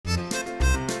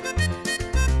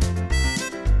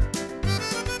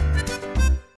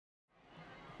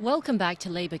Welcome back to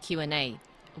Labour Q&A.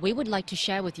 We would like to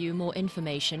share with you more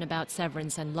information about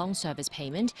severance and long service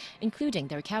payment, including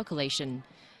their calculation.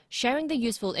 Sharing the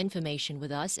useful information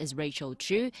with us is Rachel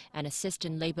Chu, an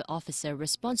assistant Labour officer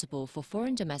responsible for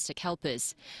foreign domestic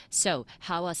helpers. So,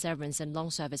 how are severance and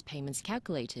long service payments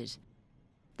calculated?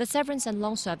 The severance and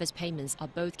long service payments are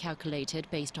both calculated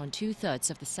based on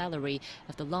 2/3 of the salary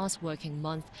of the last working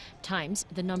month times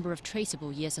the number of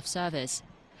traceable years of service.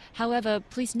 However,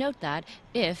 please note that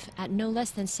if, at no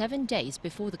less than 7 days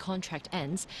before the contract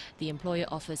ends, the employer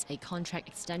offers a contract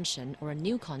extension or a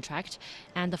new contract,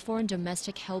 and the foreign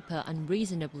domestic helper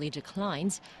unreasonably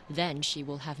declines, then she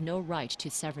will have no right to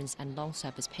severance and long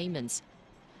service payments.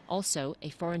 Also, a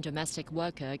foreign domestic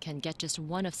worker can get just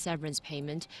one of severance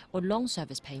payment or long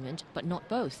service payment, but not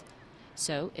both.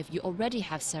 So, if you already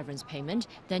have severance payment,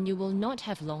 then you will not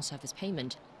have long service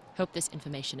payment. Hope this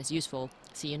information is useful.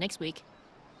 See you next week.